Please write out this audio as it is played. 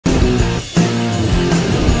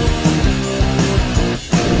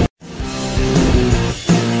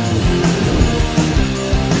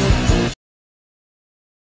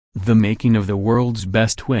The making of the world's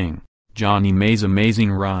best wing, Jonny May's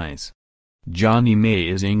amazing rise. Jonny May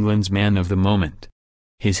is England's man of the moment.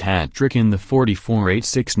 His hat-trick in the 44-8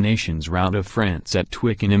 Six Nations rout of France at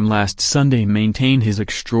Twickenham last Sunday maintained his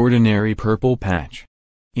extraordinary purple patch.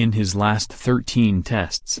 In his last 13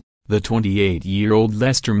 tests, the 28-year-old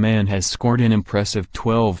Leicester man has scored an impressive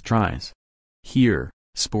 12 tries. Here,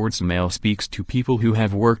 Sportsmail speaks to people who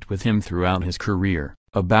have worked with him throughout his career,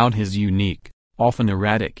 about his unique, often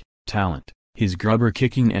erratic, talent, his grubber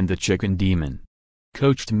kicking and the chicken demon.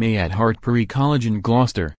 Coached May at Hartpury College in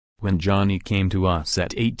Gloucester, when Jonny came to us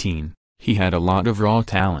at 18, he had a lot of raw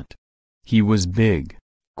talent. He was big,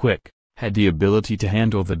 quick, had the ability to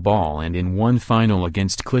handle the ball, and in one final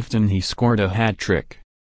against Clifton he scored a hat-trick.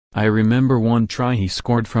 I remember one try he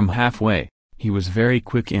scored from halfway. He was very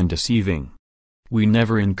quick and deceiving. We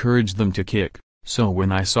never encouraged them to kick, so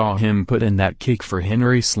when I saw him put in that kick for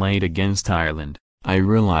Henry Slade against Ireland, I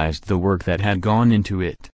realized the work that had gone into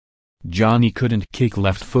it. Jonny couldn't kick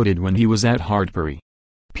left-footed when he was at Hartpury.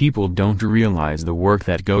 People don't realize the work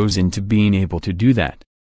that goes into being able to do that.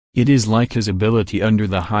 It is like his ability under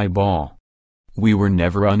the high ball. We were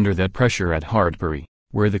never under that pressure at Hartpury,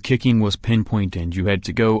 where the kicking was pinpoint and you had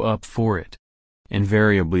to go up for it.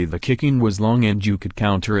 Invariably the kicking was long and you could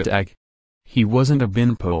counter-attack. He wasn't a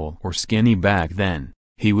bin pole or skinny back then,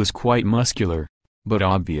 he was quite muscular, but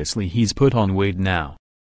obviously he's put on weight now.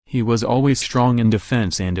 He was always strong in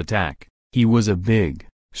defense and attack. He was a big,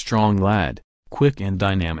 strong lad, quick and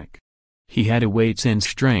dynamic. He had a weights and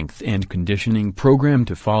strength and conditioning program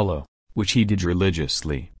to follow, which he did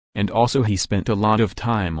religiously, and also he spent a lot of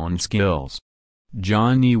time on skills.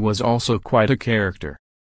 Jonny was also quite a character.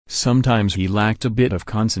 Sometimes he lacked a bit of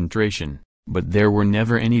concentration, but there were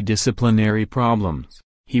never any disciplinary problems.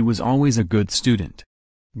 He was always a good student.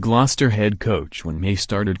 Gloucester head coach when May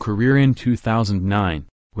started career in 2009,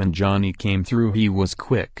 when Jonny came through he was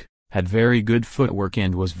quick, had very good footwork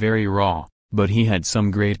and was very raw, but he had some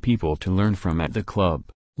great people to learn from at the club,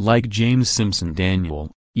 like James Simpson-Daniel,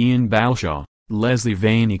 Ian Balshaw, Leslie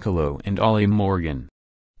Vainicolo and Ollie Morgan.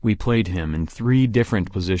 We played him in 3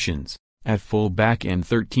 different positions, at full-back and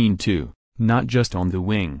 13-2, not just on the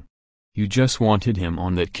wing. You just wanted him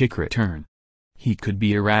on that kick return. He could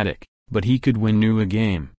be erratic, but he could win you a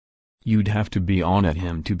game. You'd have to be on at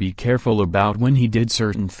him to be careful about when he did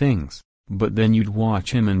certain things, but then you'd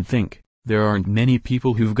watch him and think, there aren't many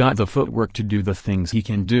people who've got the footwork to do the things he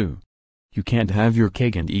can do. You can't have your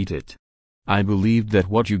cake and eat it. I believed that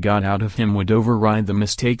what you got out of him would override the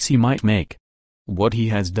mistakes he might make. What he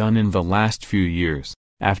has done in the last few years,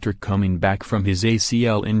 after coming back from his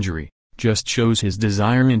ACL injury, just shows his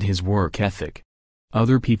desire and his work ethic.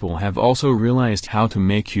 Other people have also realized how to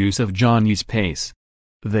make use of Jonny's pace.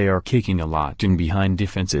 They are kicking a lot in behind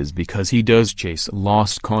defenses because he does chase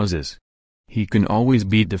lost causes. He can always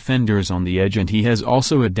beat defenders on the edge, and he has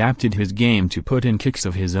also adapted his game to put in kicks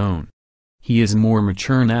of his own. He is more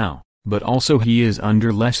mature now, but also he is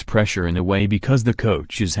under less pressure in a way because the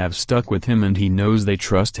coaches have stuck with him and he knows they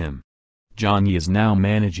trust him. Jonny is now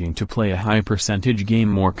managing to play a high-percentage game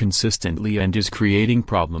more consistently and is creating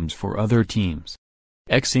problems for other teams.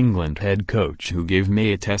 Ex-England head coach who gave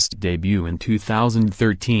May a test debut in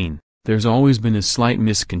 2013, there's always been a slight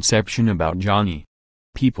misconception about Jonny.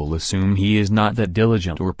 People assume he is not that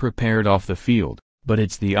diligent or prepared off the field, but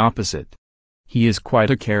it's the opposite. He is quite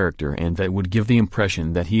a character, and that would give the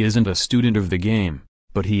impression that he isn't a student of the game,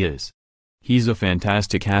 but he is. He's a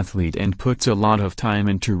fantastic athlete and puts a lot of time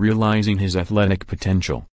into realizing his athletic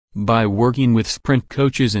potential, by working with sprint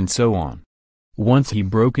coaches and so on. Once he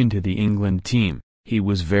broke into the England team, he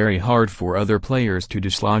was very hard for other players to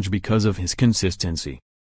dislodge because of his consistency.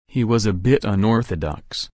 He was a bit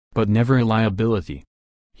unorthodox, but never a liability.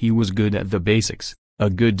 He was good at the basics, a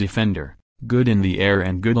good defender, good in the air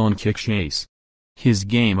and good on kick chase. His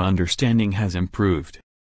game understanding has improved.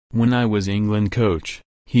 When I was England coach,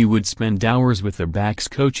 he would spend hours with the backs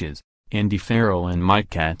coaches, Andy Farrell and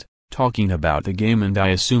Mike Catt, talking about the game, and I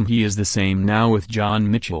assume he is the same now with John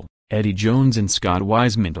Mitchell, Eddie Jones and Scott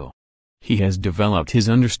Wisemantel. He has developed his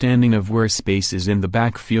understanding of where space is in the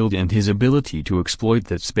backfield and his ability to exploit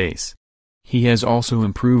that space. He has also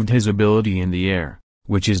improved his ability in the air,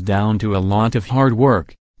 which is down to a lot of hard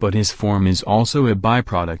work, but his form is also a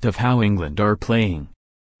byproduct of how England are playing.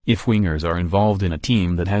 If wingers are involved in a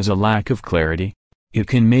team that has a lack of clarity, it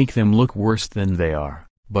can make them look worse than they are,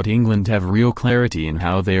 but England have real clarity in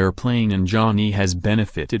how they are playing, and Jonny has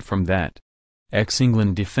benefited from that.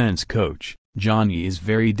 Ex-England defense coach, Jonny is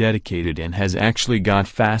very dedicated and has actually got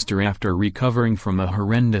faster after recovering from a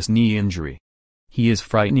horrendous knee injury. He is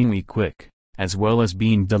frighteningly quick, as well as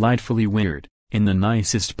being delightfully weird, in the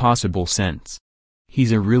nicest possible sense.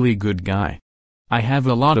 He's a really good guy. I have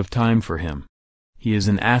a lot of time for him. He is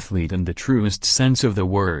an athlete in the truest sense of the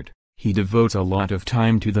word. He devotes a lot of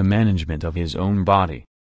time to the management of his own body.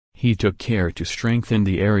 He took care to strengthen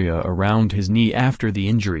the area around his knee after the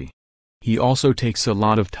injury. He also takes a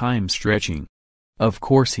lot of time stretching. Of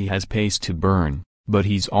course he has pace to burn, but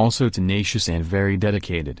he's also tenacious and very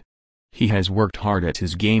dedicated. He has worked hard at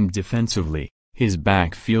his game defensively, his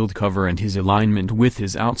backfield cover and his alignment with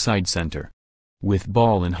his outside center. With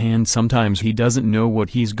ball in hand sometimes he doesn't know what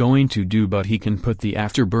he's going to do, but he can put the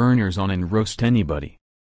afterburners on and roast anybody.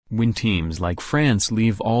 When teams like France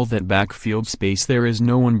leave all that backfield space, there is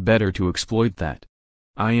no one better to exploit that.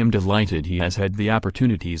 I am delighted he has had the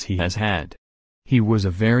opportunities he has had. He was a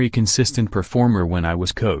very consistent performer when I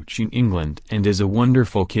was coaching England and is a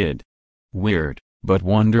wonderful kid. Weird, but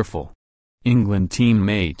wonderful. England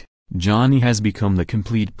teammate, Jonny has become the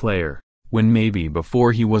complete player, when maybe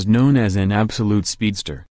before he was known as an absolute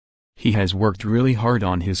speedster. He has worked really hard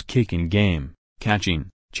on his kicking game, catching,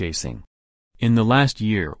 chasing. In the last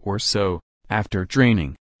year or so, after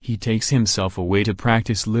training, he takes himself away to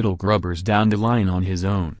practice little grubbers down the line on his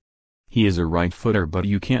own. He is a right footer, but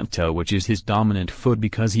you can't tell which is his dominant foot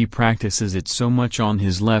because he practices it so much on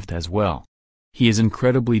his left as well. He is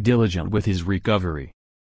incredibly diligent with his recovery.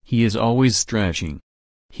 He is always stretching.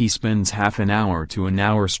 He spends half an hour to an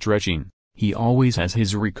hour stretching. He always has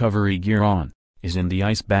his recovery gear on, is in the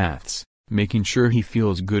ice baths, making sure he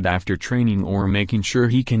feels good after training or making sure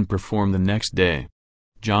he can perform the next day.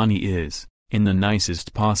 Jonny is, in the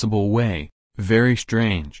nicest possible way, very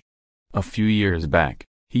strange. A few years back,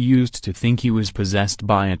 he used to think he was possessed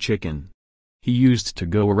by a chicken. He used to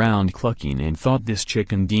go around clucking and thought this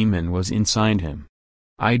chicken demon was inside him.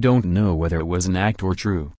 I don't know whether it was an act or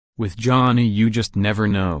true. With Jonny you just never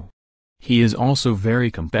know. He is also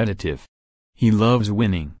very competitive. He loves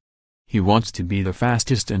winning. He wants to be the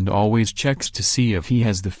fastest and always checks to see if he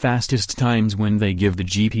has the fastest times when they give the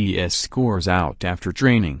GPS scores out after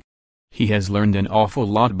training. He has learned an awful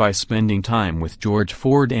lot by spending time with George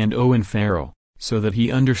Ford and Owen Farrell, so that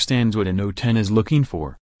he understands what an O10 is looking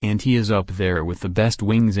for, and he is up there with the best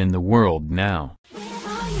wings in the world now.